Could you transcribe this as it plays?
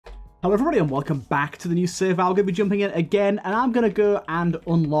Hello everybody and welcome back to the new save. I'm going to be jumping in again and I'm going to go and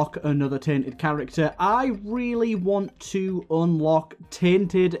unlock another tainted character. I really want to unlock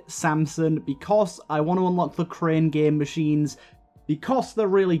Tainted Samson because I want to unlock the crane game machines because they're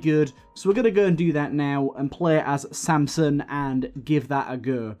really good. So we're going to go and do that now and play as Samson and give that a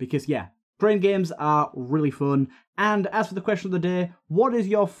go because yeah, crane games are really fun. And as for the question of the day, what is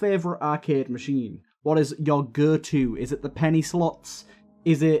your favourite arcade machine? What is your go-to? Is it the penny slots?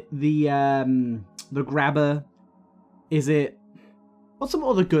 Is it the grabber? Is it... What's some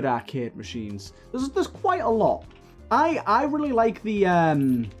other good arcade machines? There's quite a lot. I really like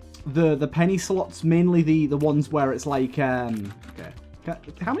the penny slots, mainly the ones where it's like... Okay.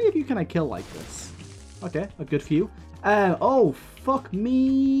 How many of you can I kill like this? Okay, a good few. Oh, fuck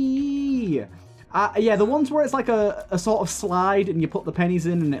me! Yeah, the ones where it's like a sort of slide and you put the pennies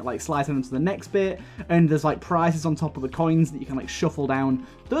in and it like slides into the next bit and there's like prizes on top of the coins that you can like shuffle down.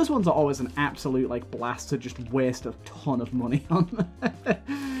 Those ones are always an absolute like blast to just waste a ton of money on.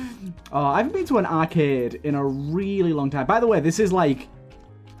 Oh, I haven't been to an arcade in a really long time. By the way, this is like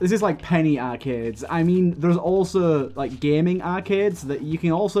penny arcades. I mean, there's also like gaming arcades that you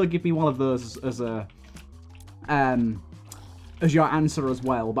can also give me one of those as your answer as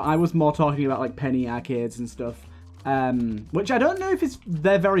well, but I was more talking about like penny arcades and stuff, which I don't know if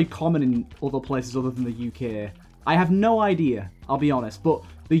they're very common in other places other than the UK. I have no idea, I'll be honest, but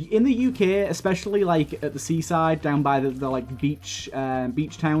in the UK, especially like at the seaside, down by the like beach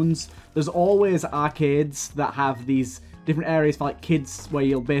towns, there's always arcades that have these different areas for like kids where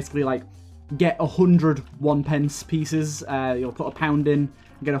you'll basically like get 100 1-pence pieces. You'll put £1 in,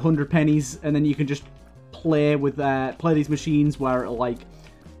 get 100 pennies, and then you can just play these machines where it'll like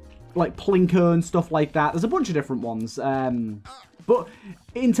plinko and stuff like that. There's a bunch of different ones. But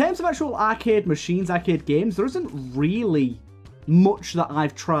in terms of actual arcade machines, arcade games, there isn't really much that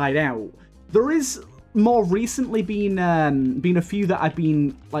I've tried out. There is more recently been a few that I've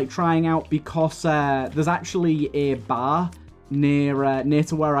been like trying out because there's actually a bar near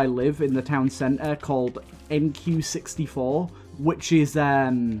to where I live in the town centre called NQ64, which is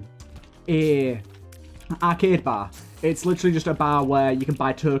a arcade bar. It's literally just a bar where you can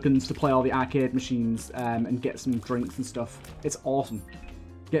buy tokens to play all the arcade machines and get some drinks and stuff. It's awesome.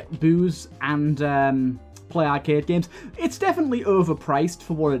 Get booze and play arcade games. It's definitely overpriced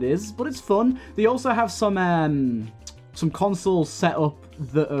for what it is, but it's fun. They also have some consoles set up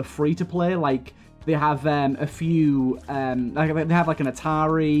that are free to play. Like they have a few. They have like an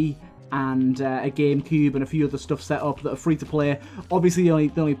Atari and a GameCube and a few other stuff set up that are free to play. Obviously, the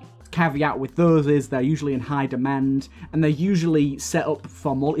only caveat with those is they're usually in high demand and they're usually set up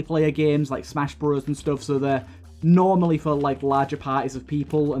for multiplayer games like Smash Bros and stuff, so they're normally for like larger parties of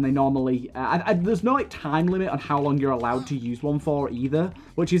people, and they normally there's no like time limit on how long you're allowed to use one for either,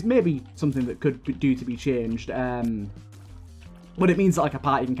 which is maybe something that could do to be changed, but it means that like a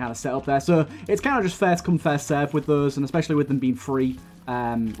party can kind of set up there, so it's kind of just first come first serve with those, and especially with them being free.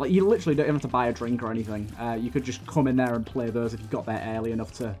 Like you literally don't even have to buy a drink or anything. You could just come in there and play those if you got there early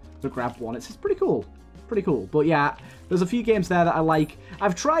enough to grab one. It's pretty cool. Pretty cool. But yeah, there's a few games there that I like.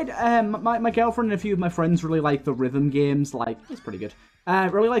 I've tried, my girlfriend and a few of my friends really like the rhythm games. Like, that's pretty good.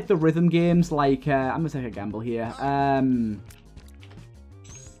 Really like the rhythm games. Like, I'm going to take a gamble here.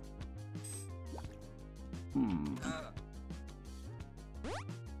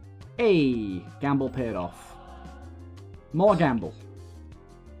 Hey, gamble paid off. More gamble.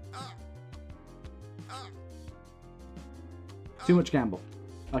 Too much gamble.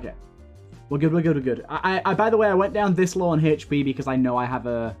 Okay. We're good, we're good, we're good. I by the way, I went down this low on HP because I know I have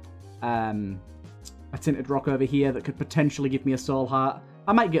a tinted rock over here that could potentially give me a soul heart.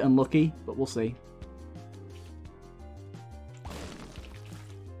 I might get unlucky, but we'll see.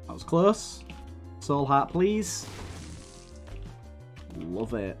 That was close. Soul heart, please.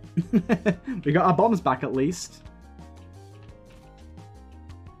 Love it. We got our bombs back at least.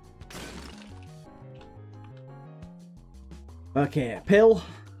 Okay, pill.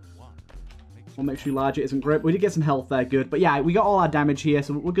 What makes you large? It isn't great. We did get some health there, good. But yeah, we got all our damage here,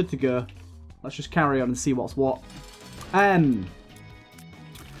 so we're good to go. Let's just carry on and see what's what. But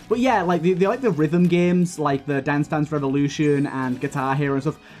yeah, like they like the rhythm games, like the Dance Dance Revolution and Guitar Hero and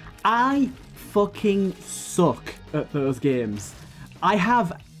stuff. I fucking suck at those games. I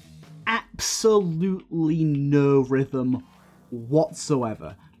have absolutely no rhythm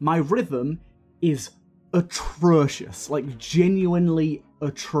whatsoever. My rhythm is atrocious, like genuinely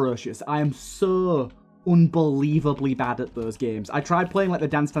atrocious. I am so unbelievably bad at those games. I tried playing like the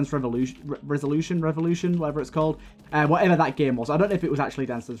Dance Dance Revolution, whatever it's called. Whatever that game was. I don't know if it was actually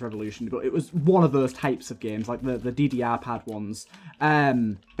Dance Dance Revolution, but it was one of those types of games, like the DDR pad ones.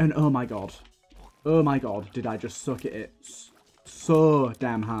 And oh my god. Oh my god, did I just suck at it so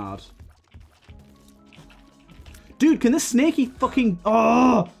damn hard. Dude, can this snaky fucking...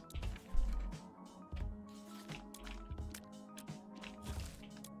 Oh!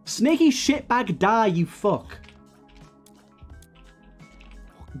 Snaky shitbag die, you fuck.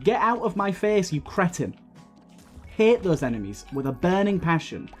 Get out of my face, you cretin. Hate those enemies with a burning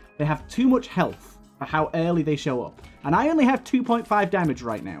passion. They have too much health for how early they show up. And I only have 2.5 damage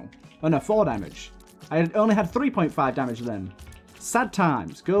right now. Oh no, 4 damage. I only had 3.5 damage then. Sad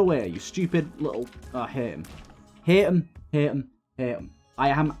times. Go away, you stupid little... Oh, I hate him. Hate him, hate him, hate him.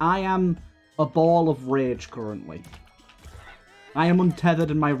 I am a ball of rage currently. I am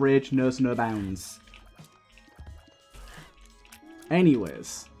untethered and my rage knows no bounds.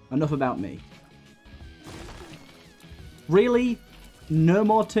 Anyways, enough about me. Really? No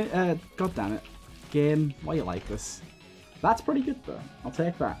more God damn it. Game, why you like this? That's pretty good though. I'll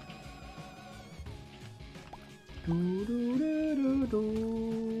take that.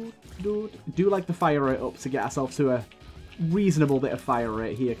 Do like the fire rate up to get ourselves to a reasonable bit of fire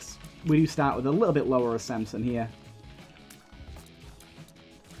rate here. Cause we do start with a little bit lower as Samson here.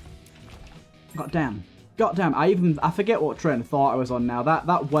 God damn. God damn. I forget what train of thought I was on now.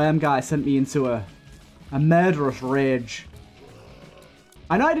 That worm guy sent me into a murderous rage.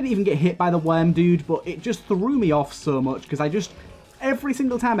 I know I didn't even get hit by the worm dude, but it just threw me off so much because I just... Every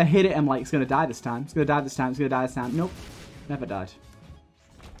single time I hit it, I'm like, it's going to die this time. It's going to die this time. It's going to die this time. Nope. Never died.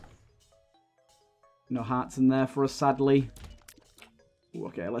 No hearts in there for us, sadly. Ooh,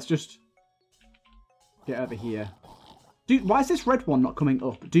 okay, let's just get over here. Dude, why is this red one not coming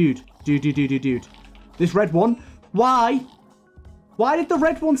up? Dude. This red one? Why? Why did the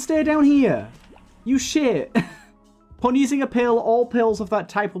red one stay down here? You shit. Upon using a pill, all pills of that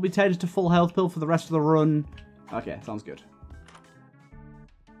type will be turned to full health pill for the rest of the run. Okay, sounds good.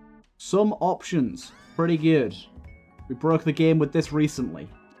 Some options. Pretty good. We broke the game with this recently.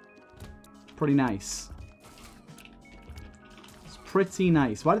 Pretty nice. It's pretty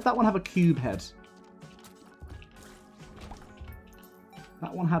nice. Why did that one have a cube head?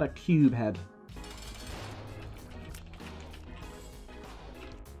 That one had a cube head.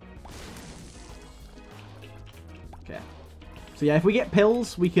 Okay. So yeah, if we get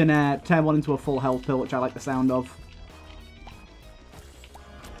pills, we can turn one into a full health pill, which I like the sound of.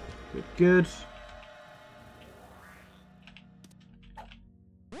 Good, good.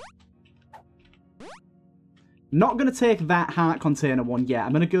 Not going to take that heart container one yet.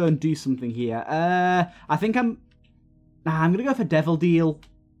 I'm going to go and do something here. I think I'm going to go for Devil Deal.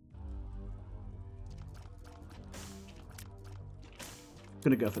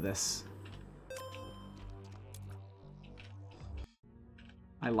 Going to go for this.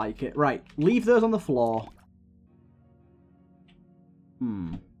 I like it. Right, leave those on the floor.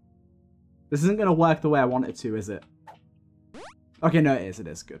 This isn't going to work the way I want it to, is it? Okay, no, it is. It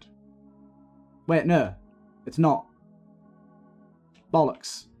is. Good. Wait, no. It's not.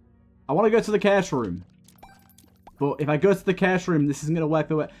 Bollocks. I want to go to the cash room. But if I go to the cash room, this isn't going to work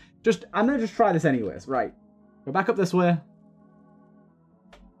the way... I'm going to just try this anyways. Right. Go back up this way.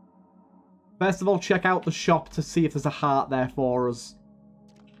 First of all, check out the shop to see if there's a heart there for us.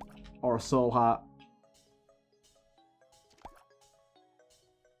 Or a soul heart.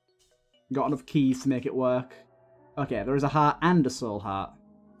 Got enough keys to make it work. Okay, there is a heart and a soul heart.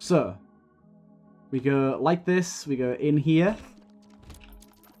 So, we go like this. We go in here.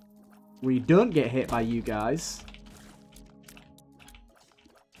 We don't get hit by you guys.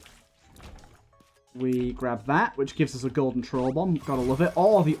 We grab that, which gives us a golden troll bomb. Gotta love it.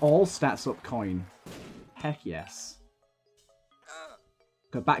 Oh, the all stats up coin. Heck yes.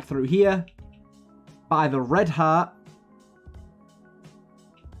 Go back through here. Buy the red heart.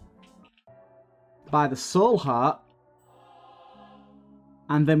 Buy the soul heart.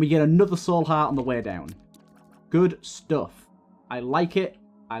 And then we get another soul heart on the way down. Good stuff. I like it.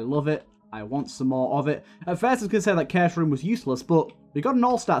 I love it. I want some more of it. At first I was going to say that cash room was useless, but we got an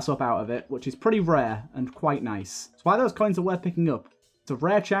all stats up out of it, which is pretty rare and quite nice. That's why those coins are worth picking up. It's a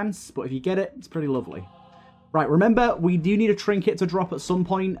rare chance, but if you get it, it's pretty lovely. Right, remember, we do need a trinket to drop at some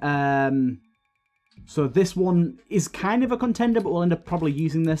point. So this one is kind of a contender, but we'll end up probably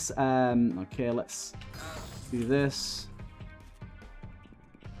using this. Okay, let's do this.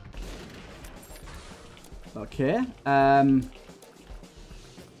 Okay.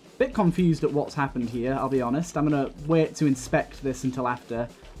 Bit confused at what's happened here, I'll be honest. I'm going to wait to inspect this until after.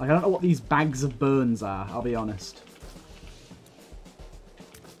 Like, I don't know what these bags of burns are, I'll be honest.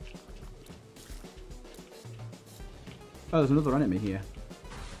 Oh, there's another enemy here.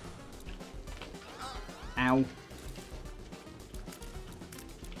 Ow.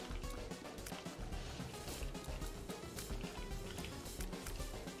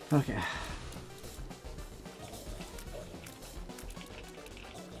 Okay.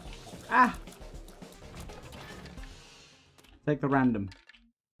 Ah! Take the random.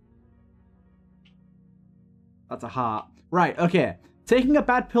 That's a heart. Right, okay. Taking a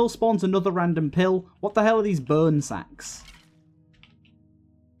bad pill spawns another random pill. What the hell are these burn sacks?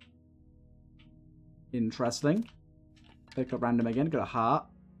 Interesting. Take a random again. Got a heart.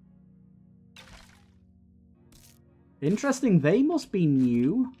 Interesting. They must be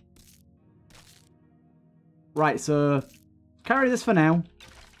new. Right, so carry this for now.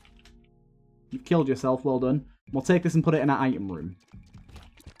 You've killed yourself. Well done. We'll take this and put it in our item room.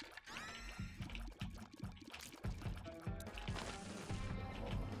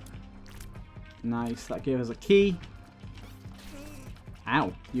 Nice. That gave us a key.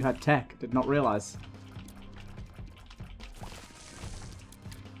 Ow. You had tech. Did not realize.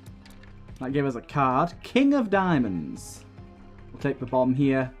 That gave us a card. King of Diamonds. We'll take the bomb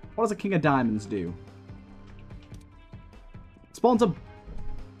here. What does a King of Diamonds do? Spawns a...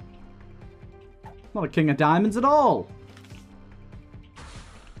 Not a King of Diamonds at all.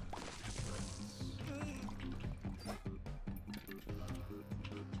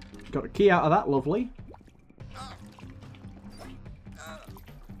 Got a key out of that, lovely.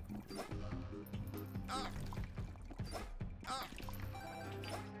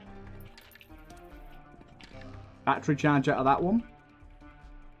 Battery charge out of that one.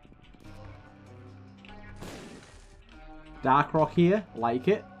 Dark rock here, like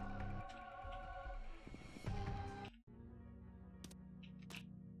it.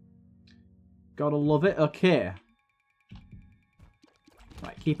 Gotta love it. Okay.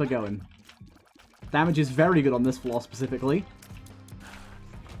 Right, keep her going. Damage is very good on this floor specifically.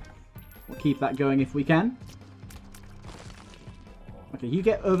 We'll keep that going if we can. Okay, you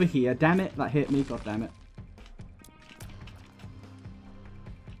get over here. Damn it, that hit me. God damn it.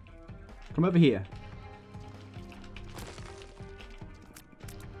 Come over here.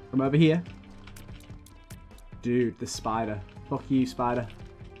 Come over here. Dude, this spider. Fuck you, spider.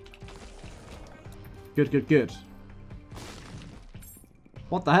 Good, good, good.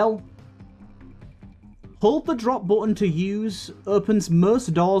 What the hell? Hold the drop button to use. Opens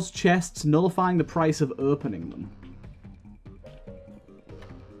most doors, chests, nullifying the price of opening them.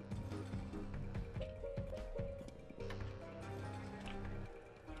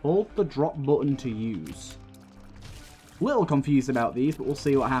 Hold the drop button to use. Little confused about these, but we'll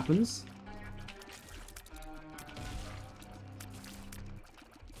see what happens.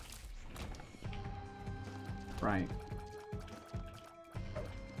 Right.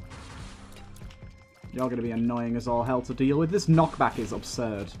 You're going to be annoying as all hell to deal with. This knockback is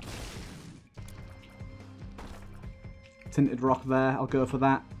absurd. Tinted rock there. I'll go for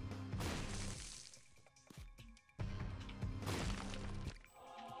that.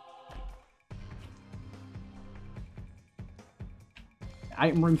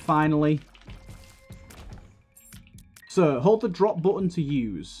 Item room finally. So, hold the drop button to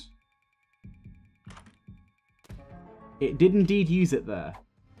use. It did indeed use it there.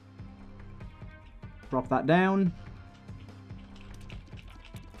 Drop that down.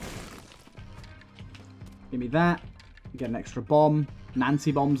 Give me that. Get an extra bomb.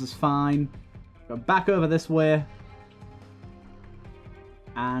 Nancy bombs is fine. Go back over this way.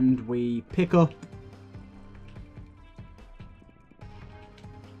 And we pick up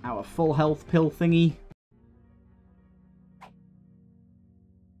our full health pill thingy.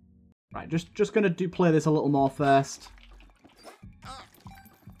 Right, just gonna play this a little more first.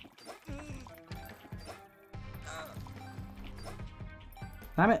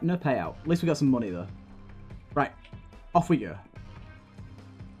 Damn it, no payout. At least we got some money though. Right, off we go.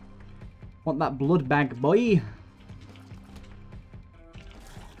 Want that blood bag, boy?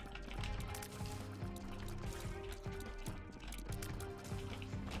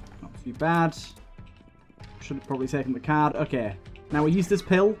 Not too bad. Should have probably taken the card. Okay, now we use this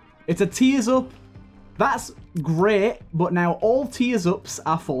pill. It's a tears up. That's great, but now all tears ups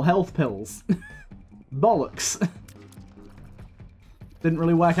are full health pills. Bollocks. Didn't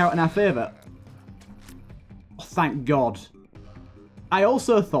really work out in our favour. Oh, thank God. I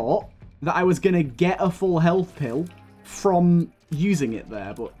also thought that I was going to get a full health pill from using it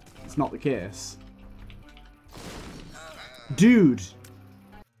there, but it's not the case. Dude.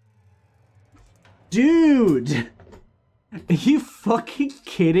 Dude! Are you fucking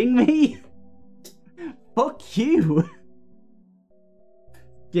kidding me? Fuck you!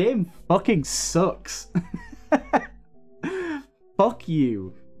 Game fucking sucks. Fuck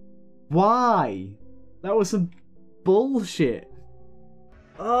you. Why? That was some bullshit.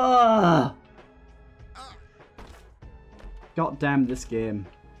 Ugh! God damn this game.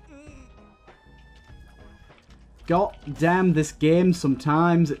 God damn this game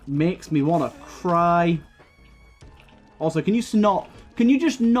sometimes. It makes me want to cry. Also, can you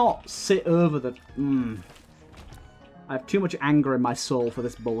just not sit over the... I have too much anger in my soul for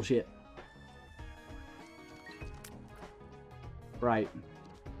this bullshit. Right.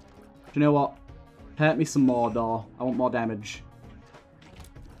 Do you know what? Hurt me some more, door. I want more damage.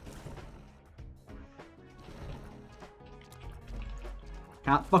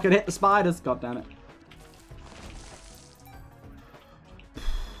 Can't fucking hit the spiders. God damn it.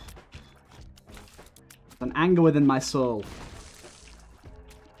 An anger within my soul.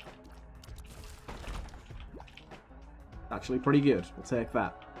 Actually pretty good. We'll take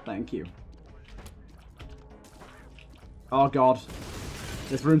that. Thank you. Oh god.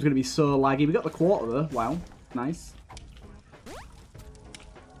 This room's going to be so laggy. We got the quarter though. Wow. Nice.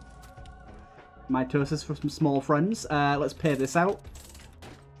 Mitosis for some small friends. Let's pay this out.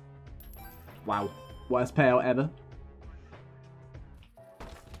 Wow. Worst payout ever.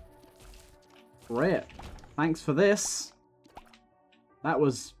 Great. Thanks for this. That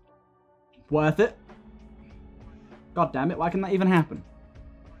was worth it. God damn it, why can that even happen?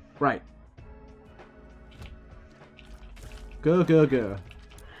 Right. Go, go, go.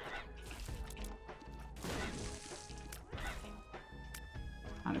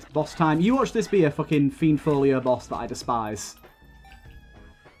 And it's boss time. You watch this be a fucking Fiend Folio boss that I despise.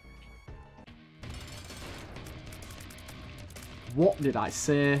 What did I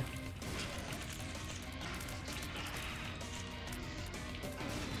say?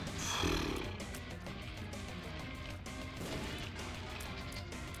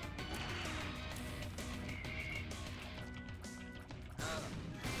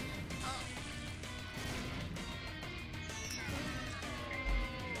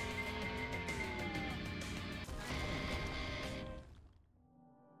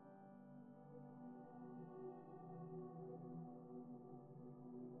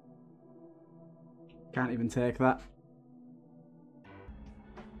 Can't even take that.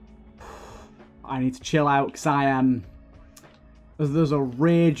 I need to chill out because I am... There's a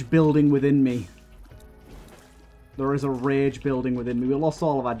rage building within me. There is a rage building within me. We lost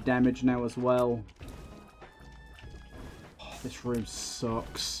all of our damage now as well. Oh, this room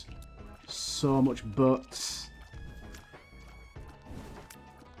sucks. So much butts.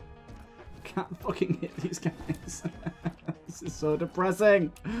 Can't fucking hit these guys. This is so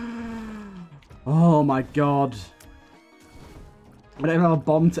depressing. Oh my god. I don't have a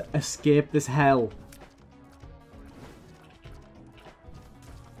bomb to escape this hell.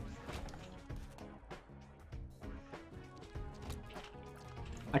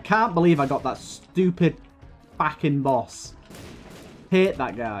 I can't believe I got that stupid fucking boss. Hate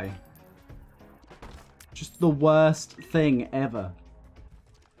that guy. Just the worst thing ever.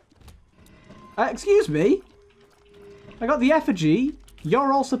 Excuse me? I got the effigy.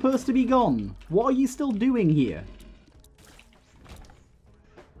 You're all supposed to be gone. What are you still doing here?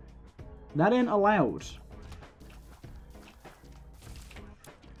 That ain't allowed.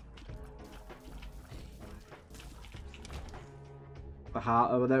 The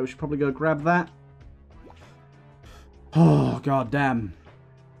heart over there. We should probably go grab that. Oh, god damn.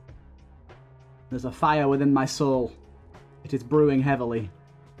 There's a fire within my soul. It is brewing heavily.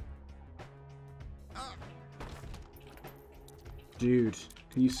 Dude,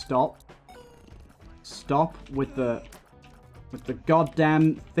 can you stop? Stop with the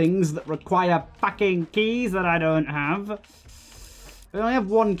goddamn things that require fucking keys that I don't have. I only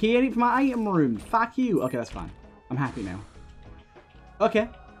have one key. I need for my item room. Fuck you. Okay, that's fine. I'm happy now. Okay.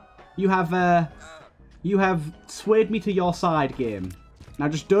 You have swayed me to your side, game. Now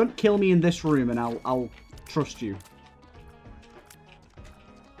just don't kill me in this room and I'll trust you.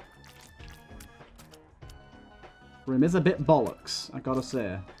 Room is a bit bollocks, I gotta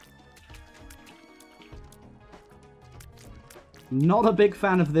say. Not a big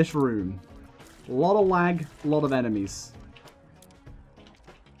fan of this room. A lot of lag, a lot of enemies.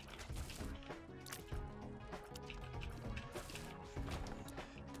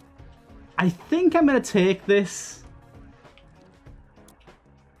 I think I'm gonna take this.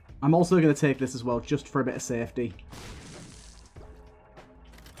 I'm also gonna take this as well, just for a bit of safety.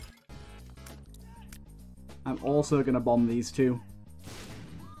 I'm also going to bomb these two.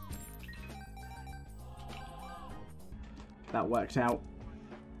 that worked out.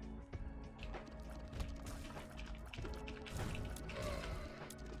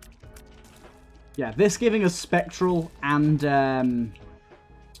 Yeah, this giving us Spectral and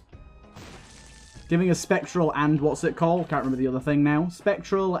what's it called? Can't remember the other thing now.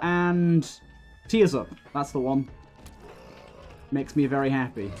 Spectral and Tears Up. That's the one. Makes me very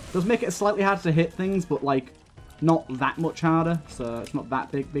happy. Does make it slightly harder to hit things, but like not that much harder, so it's not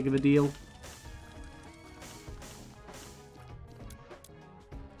that big of a deal.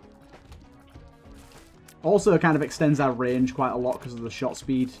 Also, it kind of extends our range quite a lot because of the shot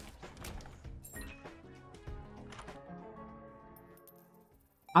speed.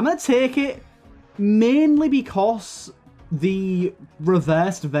 I'm going to take it mainly because the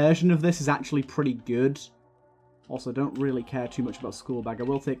reversed version of this is actually pretty good. Also, don't really care too much about School Bag. I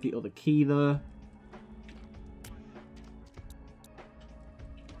will take the other key, though.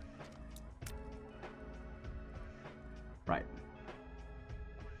 Right.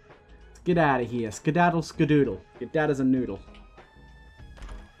 Let's get out of here. Skedaddle, skedoodle. Get that as a noodle.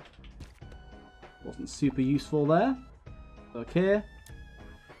 Wasn't super useful there. Okay.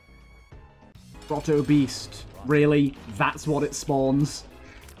 Grotto Beast. Really? That's what it spawns?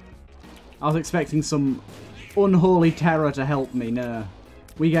 I was expecting some unholy terror to help me. No.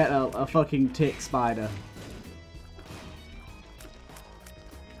 We get a fucking tick spider.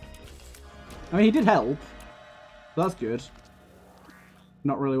 I mean, he did help. That's good.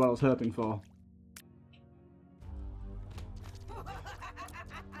 Not really what I was hoping for.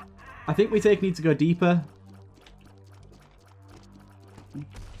 I think we need to go deeper.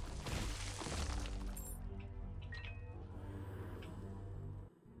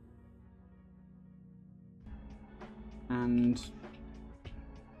 And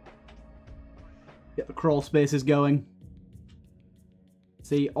get the crawl spaces going.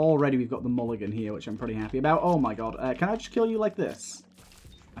 See, already we've got the mulligan here, which I'm pretty happy about. Oh my god, can I just kill you like this?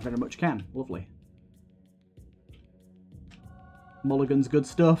 I very much can. Lovely. Mulligan's good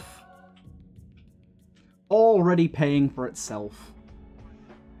stuff. Already paying for itself.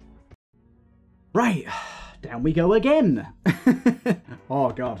 Right, down we go again. Oh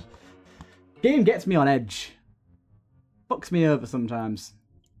god. Game gets me on edge. Fucks me over sometimes.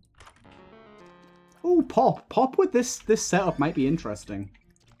 Ooh, Pop. Pop with this setup might be interesting.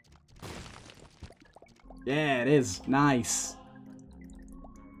 Yeah, it is. Nice.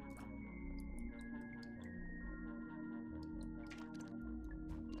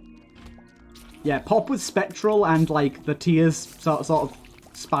 Yeah, Pop with Spectral and, like, the tears sort of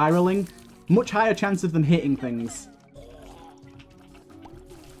spiraling. Much higher chance of them hitting things.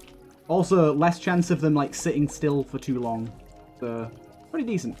 Also, less chance of them, like, sitting still for too long. So, pretty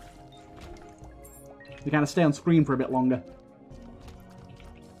decent. We kind of stay on screen for a bit longer.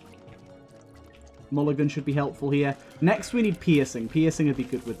 Mulligan should be helpful here. Next, we need Piercing. Piercing would be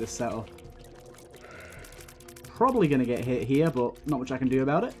good with this setup. Probably going to get hit here, but not much I can do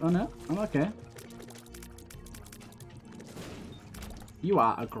about it. Oh, no. I'm okay. You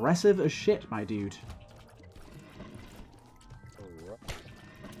are aggressive as shit, my dude.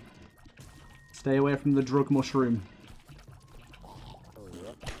 Stay away from the drug mushroom.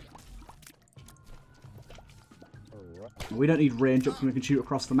 We don't need range ups when we can shoot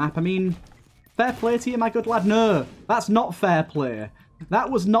across the map. I mean, fair play to you, my good lad. No, that's not fair play.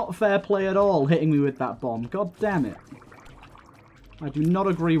 That was not fair play at all, hitting me with that bomb. God damn it. I do not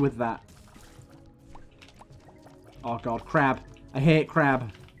agree with that. Oh god, crab. I hate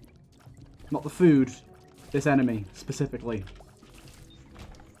crab. Not the food. This enemy, specifically.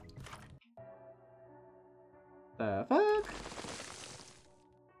 Fuck?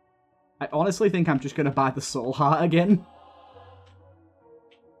 I honestly think I'm just going to buy the soul heart again.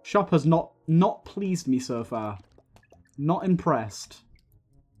 Shop has not pleased me so far. Not impressed.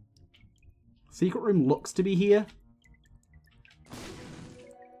 Secret room looks to be here.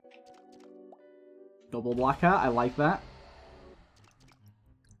 Double black heart, I like that.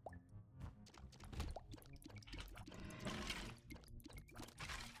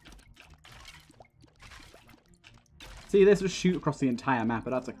 See, this would shoot across the entire map,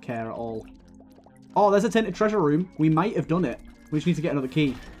 but I don't care at all. Oh, there's a tinted treasure room. We might have done it. We just need to get another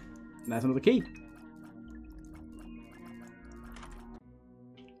key. And there's another key.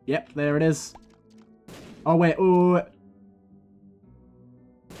 Yep, there it is. Oh, wait. Oh.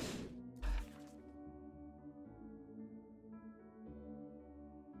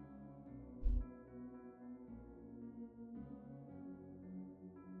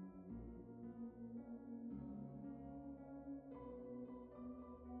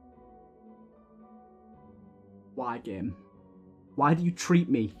 Why, game? Why do you treat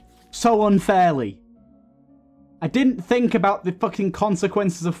me so unfairly? I didn't think about the fucking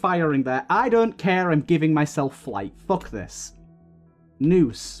consequences of firing there. I don't care, I'm giving myself flight. Fuck this.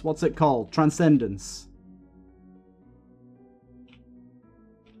 Noose. What's it called? Transcendence.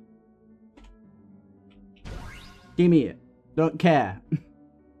 Give me it. Don't care.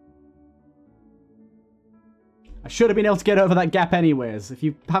 I should have been able to get over that gap anyways. If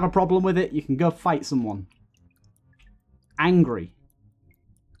you have a problem with it, you can go fight someone. Angry.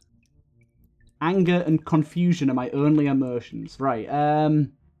 Anger and confusion are my only emotions. Right,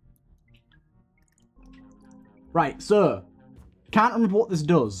 Right, so... Can't remember what this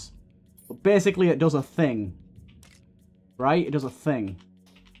does. But basically it does a thing. Right? It does a thing.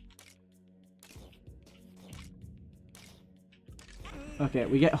 Okay,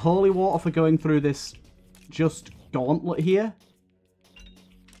 we get holy water for going through this just gauntlet here.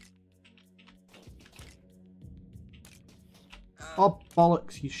 Oh,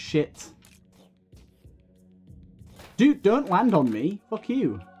 bollocks, you shit. Dude, don't land on me. Fuck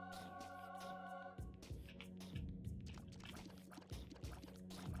you.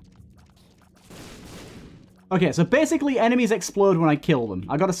 Okay, so basically enemies explode when I kill them.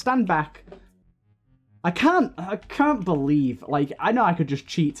 I gotta stand back. I can't believe, like, I know I could just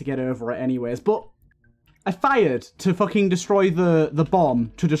cheat to get over it anyways, but I fired to fucking destroy the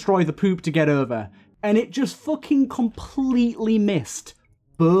bomb, to destroy the poop to get over, and it just fucking completely missed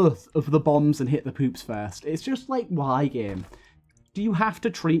both of the bombs and hit the poops first. It's just like, why, game? Do you have to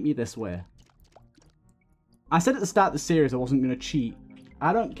treat me this way? I said at the start of the series I wasn't going to cheat.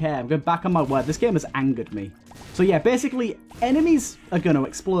 I don't care. I'm going back on my word. This game has angered me. So yeah, basically, enemies are going to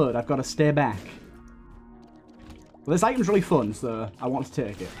explode. I've got to stay back. Well, this item's really fun, so I want to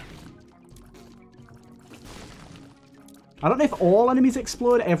take it. I don't know if all enemies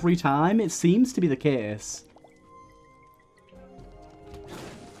explode every time. It seems to be the case.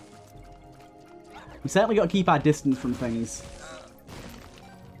 We certainly got to keep our distance from things.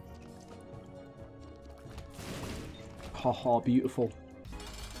 Haha, beautiful.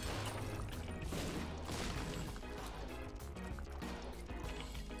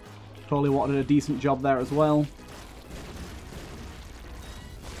 Probably wanted a decent job there as well.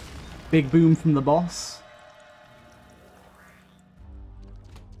 Big boom from the boss.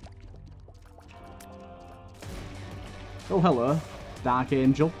 Oh, hello, Dark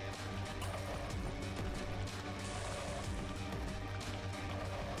Angel.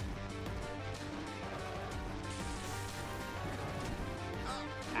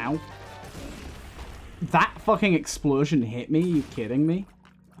 Ow. That fucking explosion hit me? Are you kidding me?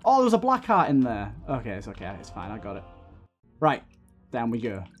 Oh, there was a black heart in there. Okay, it's okay. It's fine. I got it. Right. Down we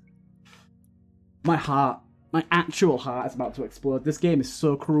go. My heart. My actual heart is about to explode. This game is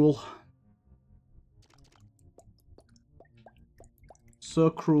so cruel.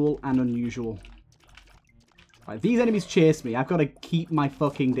 So cruel and unusual. Right, these enemies chase me. I've got to keep my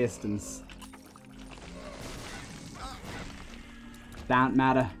fucking distance. Don't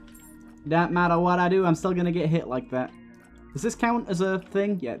matter. Don't matter what I do, I'm still going to get hit like that. Does this count as a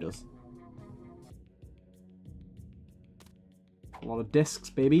thing? Yeah, it does. A lot of discs,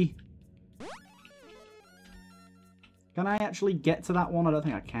 baby. Can I actually get to that one? I don't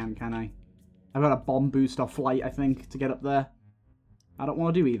think I can I? I've got a bomb boost off flight, I think, to get up there. I don't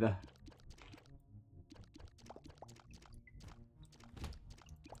want to do either.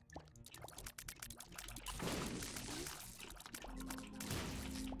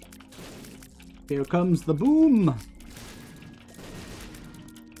 Here comes the boom!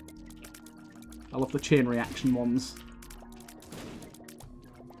 I love the chain reaction ones.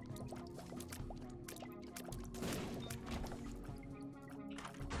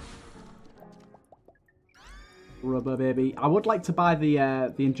 Rubber baby. I would like to buy the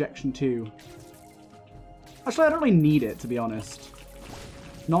injection too. Actually, I don't really need it, to be honest.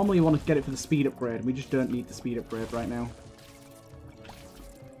 Normally you want to get it for the speed upgrade. We just don't need the speed upgrade right now.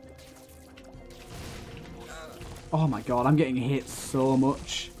 Oh my god, I'm getting hit so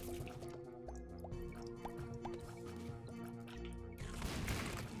much.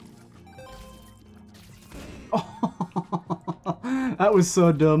 That was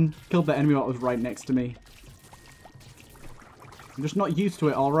so dumb. Killed the enemy that was right next to me. I'm just not used to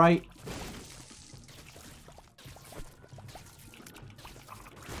it, alright?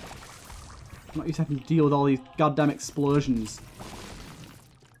 I'm not used to having to deal with all these goddamn explosions.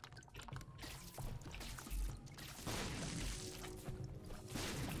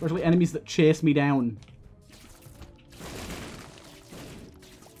 Especially enemies that chase me down.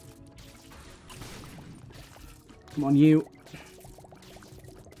 Come on, you.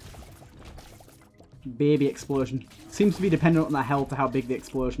 Baby explosion. Seems to be dependent on the health to how big the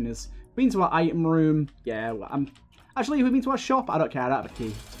explosion is. Been to our item room. Yeah, actually, we've been to our shop. I don't care. I don't have a key.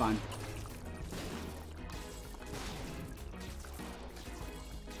 It's fine.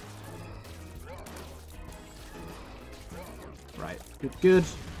 Right. Good, good.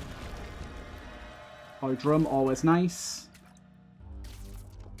 Toy drum, always nice.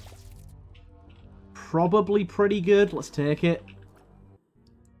 Probably pretty good. Let's take it.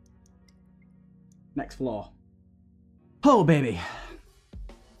 Next floor. Oh, baby.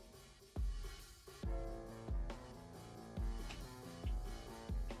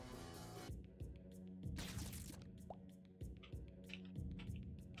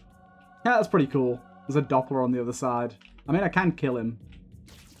 Yeah, that's pretty cool. There's a Doppler on the other side. I mean, I can kill him.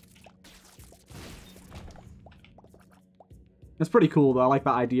 That's pretty cool, though. I like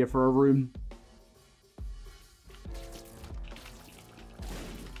that idea for a room.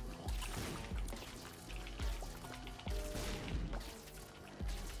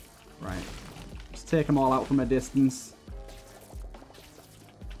 Right. Just take them all out from a distance.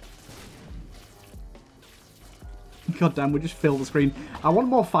 God damn, we just fill the screen. I want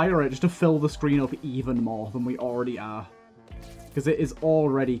more fire rate just to fill the screen up even more than we already are. Because it is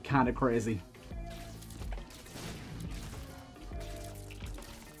already kind of crazy.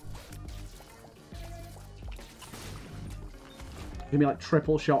 Give me like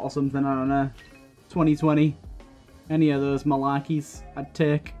triple shot or something, I don't know. 2020. Any of those malarkeys I'd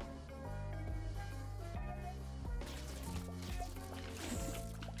take.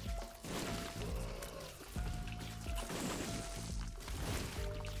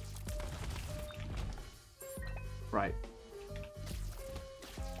 Right.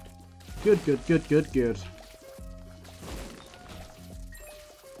 Good, good, good, good, good.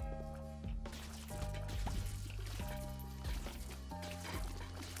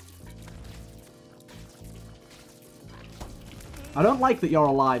 I don't like that you're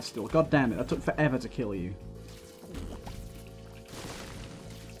alive still. God damn it, that took forever to kill you.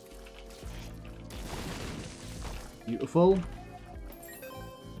 Beautiful.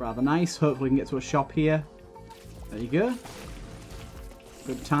 Rather nice. Hopefully we can get to a shop here. There you go.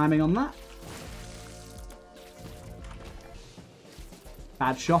 Good timing on that.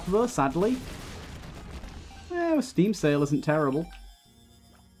 Bad shop though, sadly. A Steam sale isn't terrible.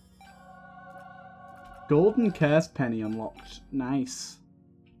 Golden Cursed Penny unlocked. Nice.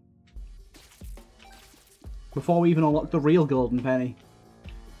 Before we even unlock the real Golden Penny.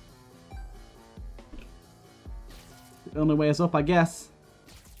 The only way is up, I guess.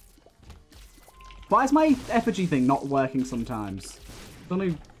 Why is my effigy thing not working sometimes? It's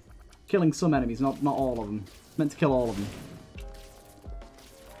only killing some enemies, not all of them. It's meant to kill all of them.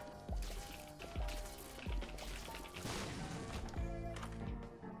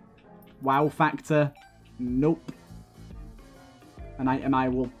 Wow factor. Nope. An item I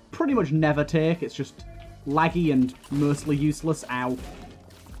will pretty much never take. It's just laggy and mostly useless. Ow.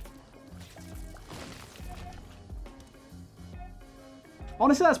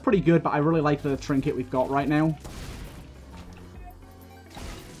 Honestly, that's pretty good, but I really like the trinket we've got right now.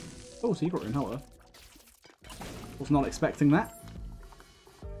 Oh, secret room. Hello. Was not expecting that.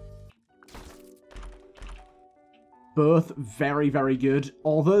 Both very, very good.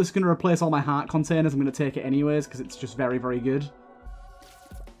 Although it's going to replace all my heart containers, I'm going to take it anyways, because it's just very, very good.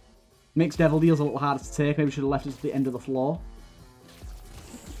 Makes Devil Deals a little harder to take. Maybe we should have left it to the end of the floor.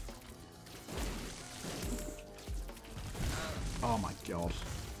 Oh my god.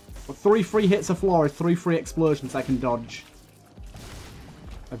 But 3 free hits a floor is 3 free explosions I can dodge.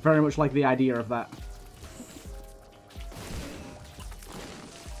 I very much like the idea of that.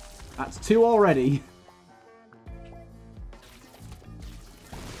 That's 2 already.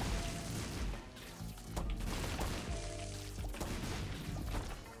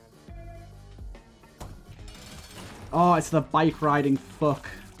 Oh, it's the bike riding fuck.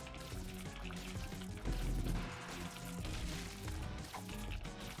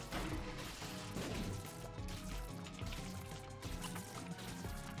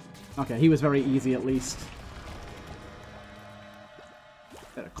 Okay, he was very easy at least.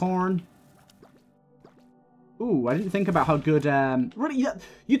 Bit of corn. Ooh, I didn't think about how good, really,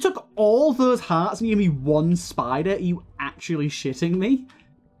 you took all those hearts and you gave me 1 spider? Are you actually shitting me?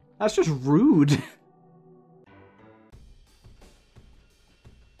 That's just rude.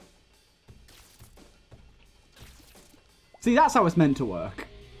 See, that's how it's meant to work.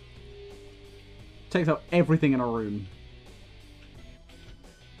 Takes out everything in a room.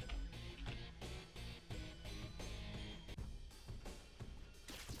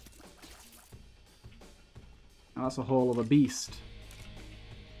 Oh, that's a whole other beast.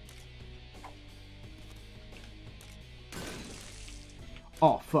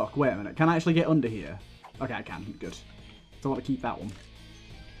 Oh, fuck. Wait a minute. Can I actually get under here? Okay, I can. Good. So I want to keep that one.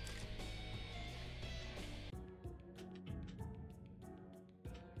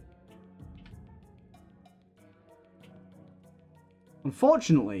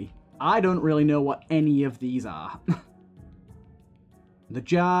 Unfortunately, I don't really know what any of these are. The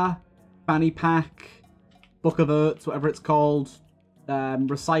jar, fanny pack, book of oats, whatever it's called,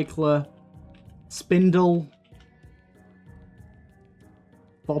 recycler, spindle,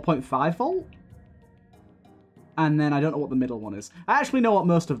 4.5 volt? And then I don't know what the middle one is. I actually know what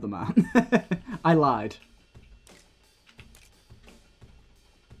most of them are. I lied.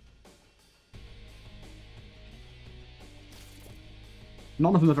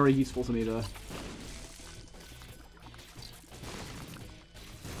 None of them are very useful to me, though.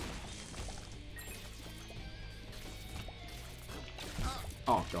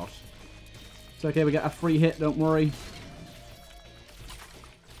 Oh, God. It's okay, we get a free hit, don't worry.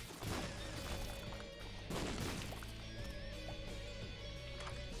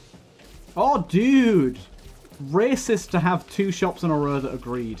 Oh, dude! Racist to have 2 shops in a row that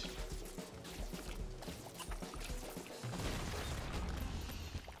agreed.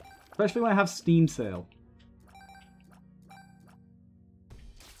 Especially when I have Steam sale.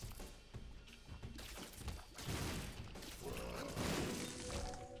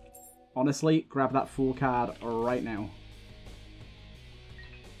 Honestly, grab that fool card right now.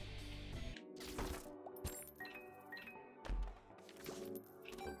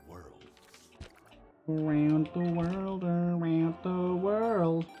 Around the world, around the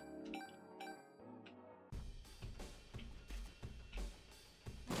world.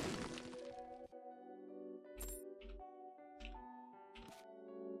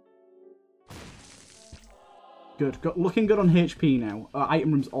 Good. Looking good on HP now.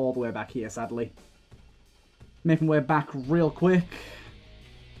 Item room's all the way back here, sadly. Making my way back real quick.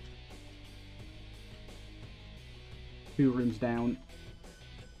 2 rooms down.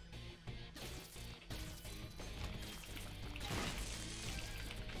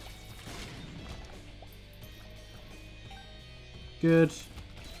 Good.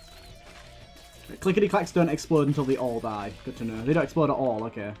 Clickety-clacks don't explode until they all die. Good to know. They don't explode at all,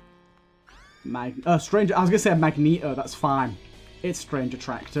 okay. Stranger. I was going to say Magneto, that's fine. It's Strange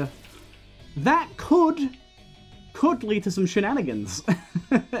Attractor. That could lead to some shenanigans.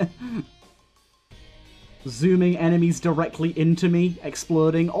 Zooming enemies directly into me,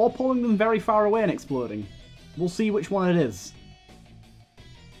 exploding, or pulling them very far away and exploding. We'll see which one it is.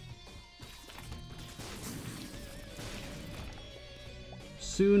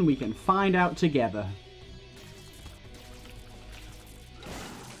 Soon we can find out together.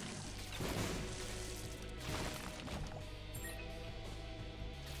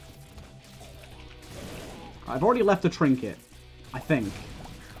 I've already left a trinket, I think.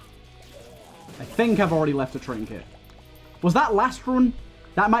 I think I've already left a trinket. Was that last run?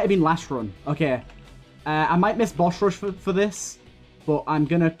 That might have been last run. Okay. I might miss boss rush for this, but I'm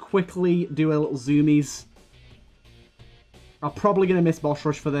going to quickly do a little zoomies. I'm probably going to miss boss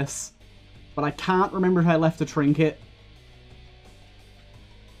rush for this, but I can't remember if I left a trinket.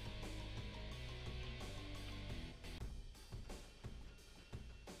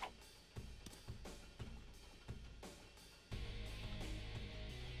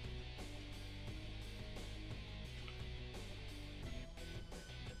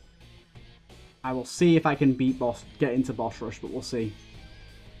 I will see if I can get into boss rush, but we'll see.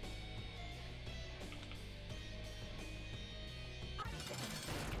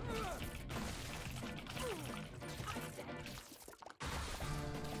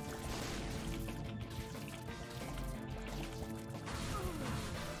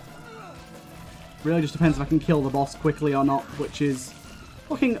 Really just depends if I can kill the boss quickly or not, which is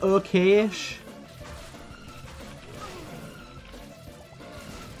looking okay-ish.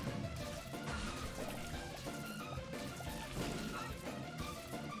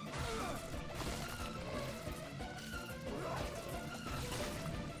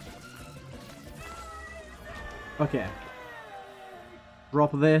 Okay.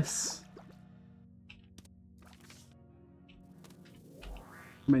 Drop this.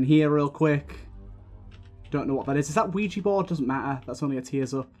 I'm in here real quick. Don't know what that is. Is that Ouija board? Doesn't matter. That's only a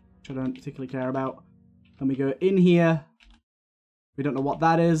tears up, which I don't particularly care about. Then we go in here. We don't know what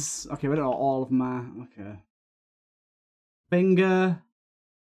that is. Okay, we don't know what all of them are. Okay. Finger.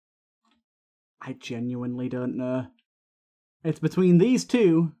 I genuinely don't know. It's between these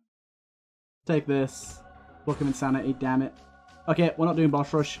two. Take this. Book of Insanity, damn it. Okay, we're not doing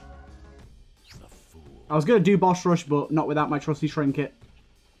boss rush. I was going to do boss rush, but not without my trusty trinket.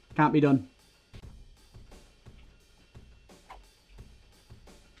 Can't be done.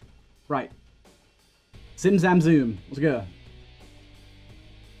 Right. Zim zam zoom. Let's go.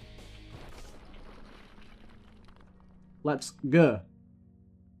 Let's go.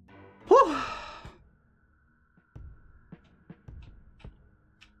 Whew.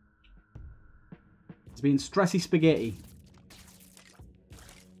 It's been stressy spaghetti.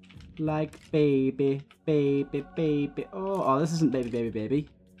 Like baby, baby, baby. Oh, this isn't baby, baby, baby.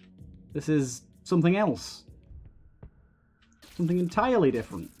 This is something else. Something entirely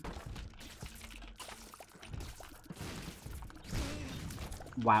different.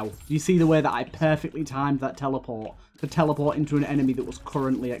 Wow. Do you see the way that I perfectly timed that teleport to teleport into an enemy that was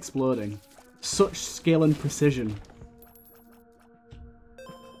currently exploding? Such skill and precision.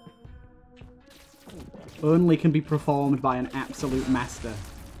 Only can be performed by an absolute master.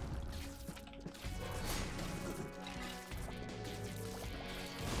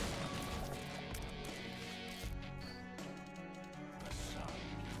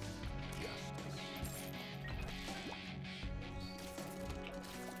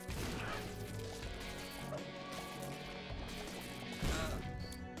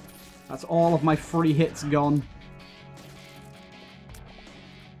 That's all of my free hits gone.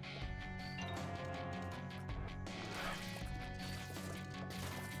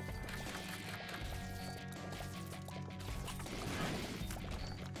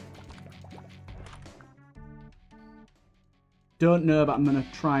 Don't know, but I'm going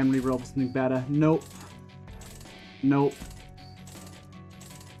to try and reroll for something better. Nope. Nope.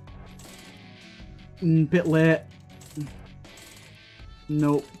 Bit late.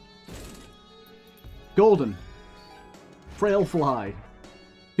 Nope. Golden. Frail fly.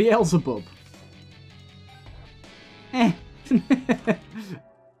 Beelzebub. Eh.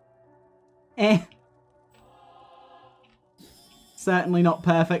 Eh. Certainly not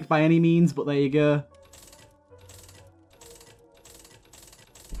perfect by any means, but there you go.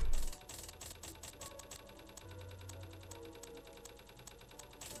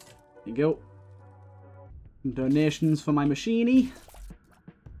 There you go. Some donations for my machiney.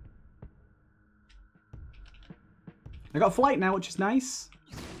 I got flight now, which is nice.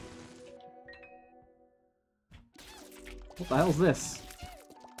 What the hell's this?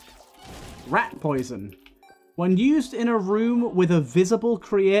 Rat poison. When used in a room with a visible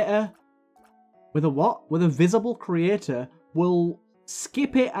creator... With a what? With a visible creator, will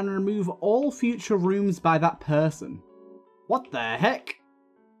skip it and remove all future rooms by that person. What the heck?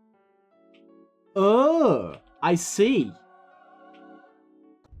 Oh, I see.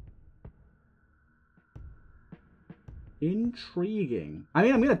 Intriguing. I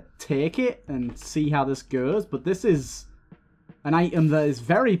mean, I'm going to take it and see how this goes, but this is an item that is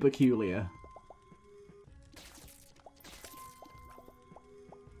very peculiar.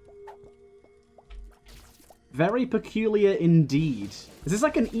 Very peculiar indeed. Is this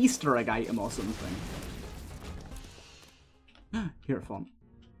like an Easter egg item or something? Hierophant.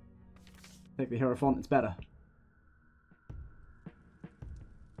 Take the Hierophant, it's better.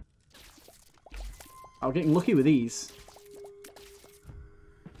 I'm getting lucky with these.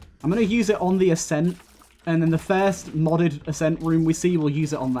 I'm going to use it on the Ascent, and then the first modded Ascent room we see, we'll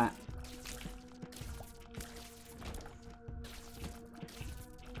use it on that.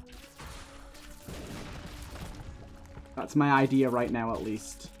 That's my idea right now, at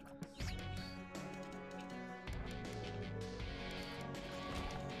least.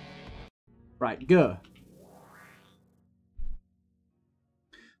 Right, go.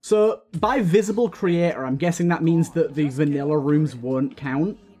 So, by visible creator, I'm guessing that means that the vanilla rooms won't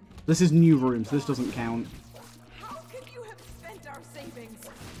count. This is new rooms, this doesn't count. How could you have spent our savings?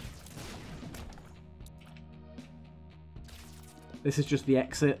 This is just the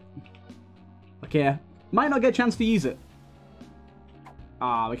exit. Okay, might not get a chance to use it.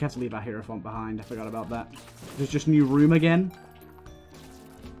 Ah, we have to leave our Hierophant behind, I forgot about that. There's just new room again.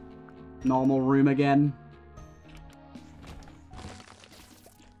 Normal room again.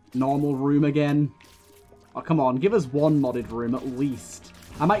 Normal room again. Oh, come on, give us one modded room at least.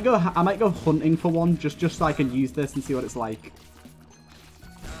 I might go hunting for one just so I can use this and see what it's like.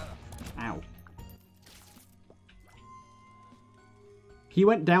 Ow. He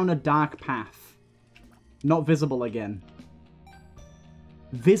went down a dark path. Not visible again.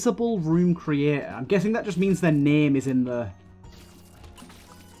 Visible room creator. I'm guessing that just means their name is in the...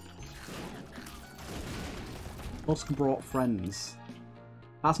 Husk brought friends.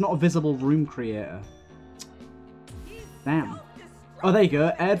 That's not a visible room creator. Damn. Oh, there you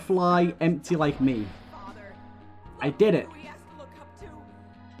go. Airfly, empty like me. I did it.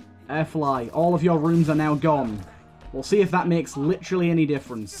 Airfly, all of your rooms are now gone. We'll see if that makes literally any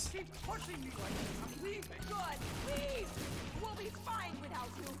difference.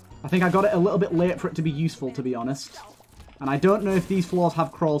 I think I got it a little bit late for it to be useful, to be honest. And I don't know if these floors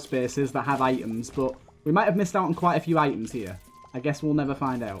have crawl spaces that have items, but we might have missed out on quite a few items here. I guess we'll never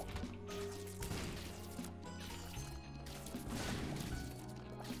find out.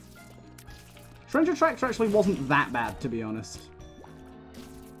 Treasure Tractor actually wasn't that bad, to be honest.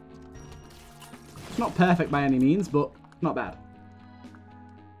 It's not perfect by any means, but not bad.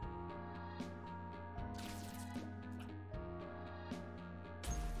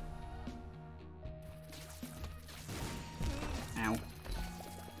 Ow.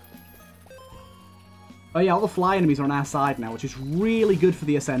 Oh yeah, all the fly enemies are on our side now, which is really good for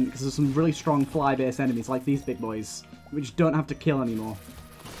the Ascent, because there's some really strong fly-based enemies, like these big boys, which don't have to kill anymore.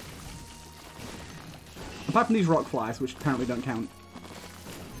 Apart from these rock flies, which apparently don't count.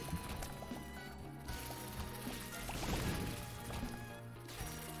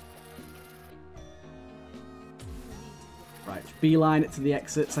 Right, beeline it to the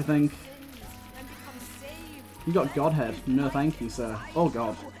exits, I think. You got Godhead. No thank you, sir. Oh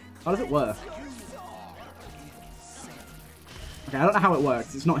god. How does it work? Okay, I don't know how it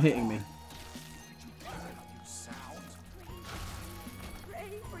works. It's not hitting me.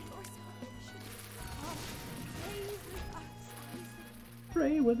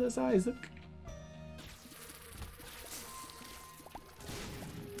 Pray with us, Isaac.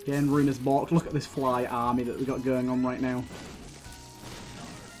 Again, room is blocked. Look at this fly army that we got going on right now.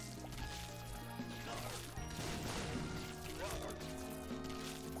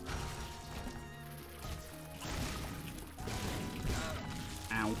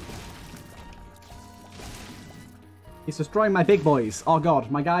 Ow. He's destroying my big boys. Oh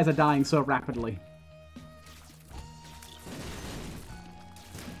god, my guys are dying so rapidly.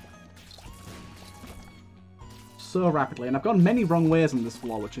 So rapidly, and I've gone many wrong ways on this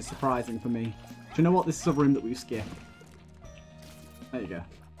floor, which is surprising for me. Do you know what? This is a room that we skip. There you go.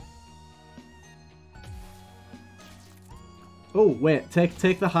 Oh wait,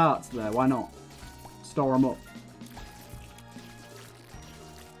 take the hearts there. Why not? Store them up.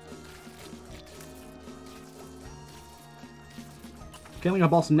 Killing a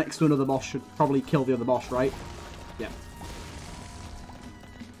boss next to another boss should probably kill the other boss, right? Yeah.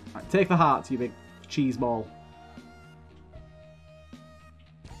 Right, take the hearts, you big cheese ball.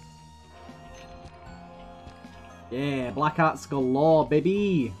 Yeah, black hearts galore,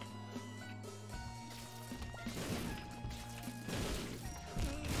 baby!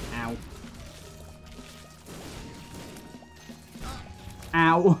 Ow.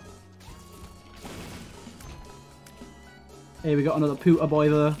 Ow! Hey, we got another pooter boy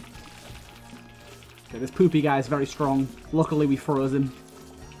there. Okay, this poopy guy is very strong. Luckily, we froze him.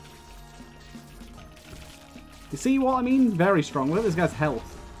 You see what I mean? Very strong. Look at this guy's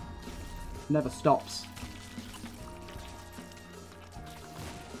health. Never stops.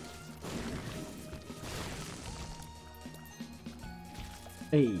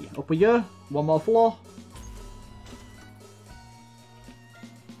 Hey, up we go. One more floor.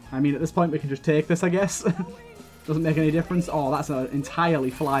 I mean, at this point, we can just take this, I guess. Doesn't make any difference. Oh, that's an entirely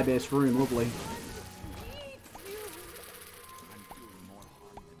fly-based room. Lovely.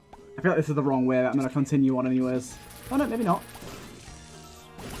 I feel like this is the wrong way. I'm going to continue on anyways. Oh, no, maybe not.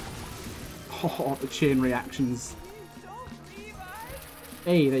 Oh, the chain reactions.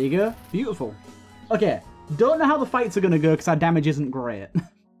 Hey, there you go. Beautiful. Okay. Don't know how the fights are going to go because our damage isn't great.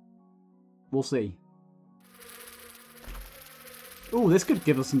 We'll see. Ooh, this could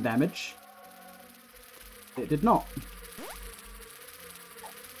give us some damage. It did not.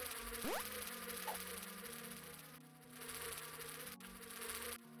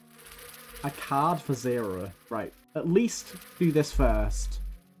 A card for 0. Right. At least do this first.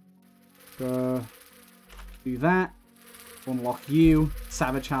 Go. Do that. Unlock you.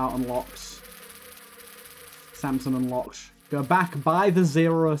 Savage Heart unlocks. Samson unlocked. Go back, buy the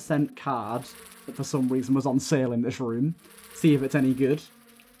 0 cent card that for some reason was on sale in this room. See if it's any good.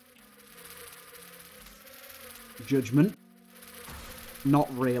 Judgment.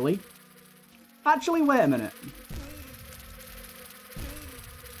 Not really. Actually, wait a minute.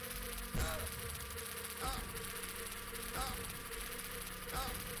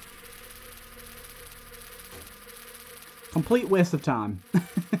 Complete waste of time.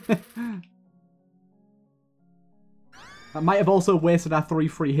 That might have also wasted our 3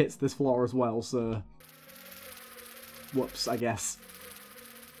 free hits this floor as well, so... Whoops, I guess.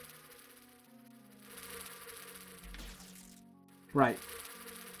 Right.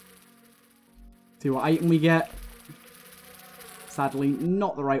 See what item we get. Sadly,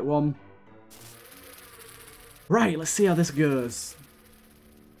 not the right one. Right, let's see how this goes.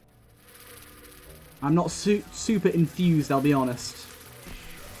 I'm not super enthused, I'll be honest.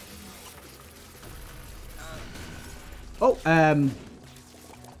 Oh,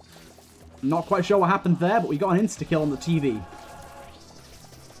 not quite sure what happened there, but we got an insta-kill on the TV.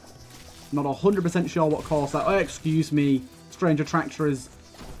 Not 100% sure what caused that. Oh, excuse me. Stranger Tractor is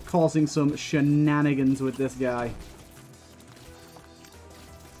causing some shenanigans with this guy.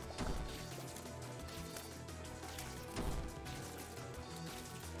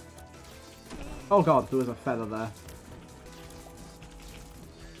 Oh god, there was a feather there.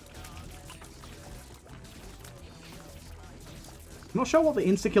 I'm not sure what the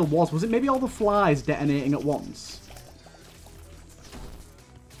insta-kill was. Was it maybe all the flies detonating at once?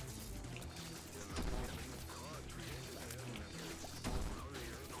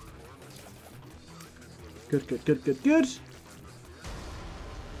 Good, good, good, good, good.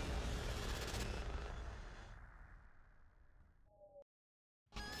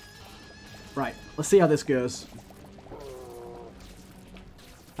 Right, let's see how this goes.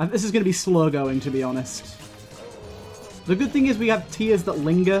 This is going to be slow going, to be honest. The good thing is we have tiers that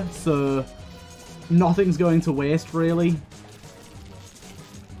linger, so nothing's going to waste, really.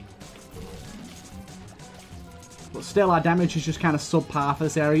 But still, our damage is just kind of subpar for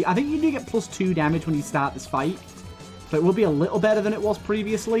this area. I think you do get +2 damage when you start this fight. So it will be a little better than it was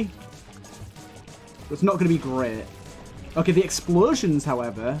previously. But it's not going to be great. Okay, the explosions,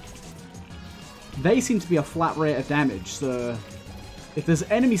 however, they seem to be a flat rate of damage. So if there's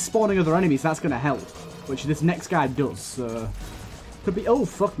enemies spawning other enemies, that's going to help. Which this next guy does, so... Could be... Oh,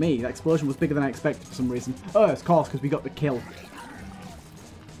 fuck me. That explosion was bigger than I expected for some reason. Oh, of course, because we got the kill.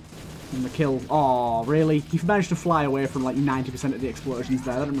 And the kill... Oh, really? He managed to fly away from like 90% of the explosions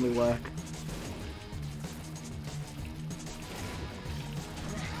there. That didn't really work.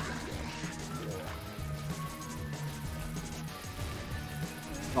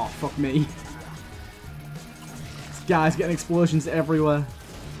 Oh, fuck me. This guy's getting explosions everywhere.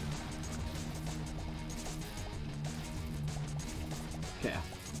 Okay.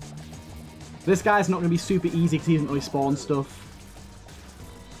 This guy's not going to be super easy because he doesn't really spawn stuff.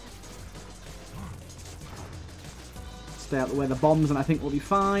 Stay out the way of the bombs and I think we'll be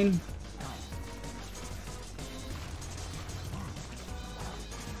fine.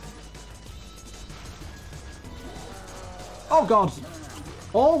 Oh god!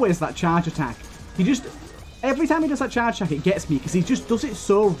 Always that charge attack. He just... Every time he does that charge attack it gets me because he just does it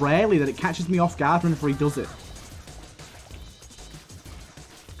so rarely that it catches me off guard whenever he does it.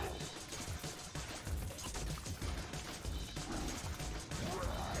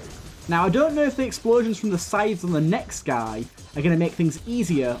 Now, I don't know if the explosions from the sides on the next guy are going to make things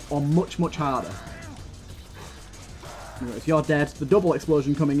easier or much, much harder. Anyway, if you're dead, the double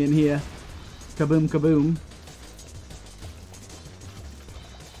explosion coming in here. Kaboom, kaboom.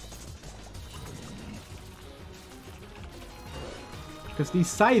 Because these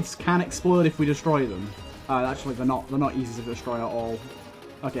scythes can explode if we destroy them. Actually, they're not easy to destroy at all.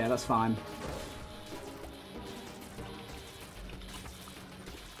 Okay, that's fine.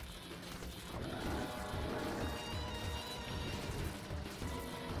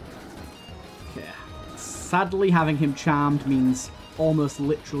 Sadly, having him charmed means almost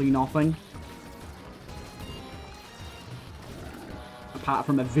literally nothing. Apart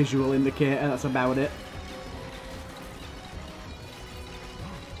from a visual indicator, that's about it.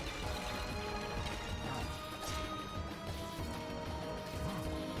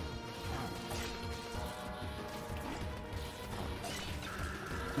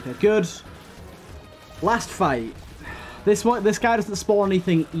 Okay, good. Last fight. This guy doesn't spawn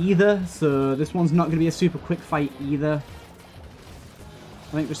anything either, so this one's not going to be a super quick fight either.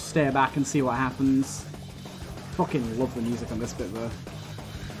 I think just stay back and see what happens. Fucking love the music on this bit though.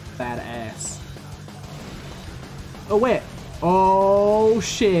 Badass. Oh wait. Oh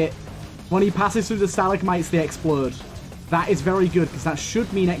shit. When he passes through the stalagmites they explode. That is very good because that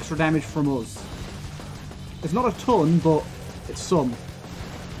should mean extra damage from us. It's not a ton, but it's some.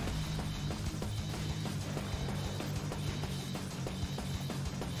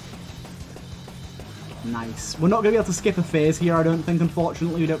 Nice. We're not going to be able to skip a phase here, I don't think,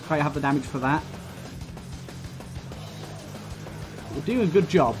 unfortunately. We don't quite have the damage for that. We're doing a good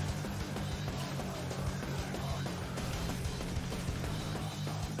job.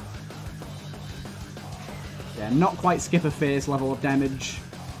 Yeah, not quite skip a phase level of damage.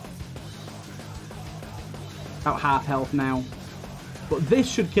 About half health now. But this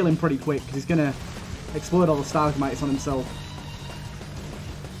should kill him pretty quick, because he's going to explode all the stalagmites on himself.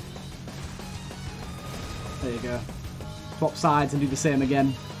 There you go. Swap sides and do the same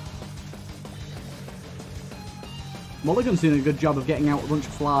again. Mulligan's doing a good job of getting out a bunch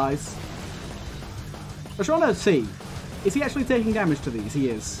of flies. I just want to see. Is he actually taking damage to these? He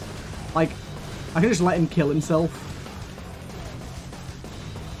is. Like, I can just let him kill himself.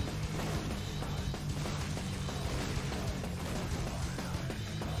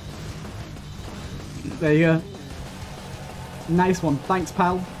 There you go. Nice one. Thanks,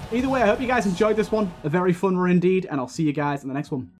 pal. Either way, I hope you guys enjoyed this one. A very fun one indeed, and I'll see you guys in the next one.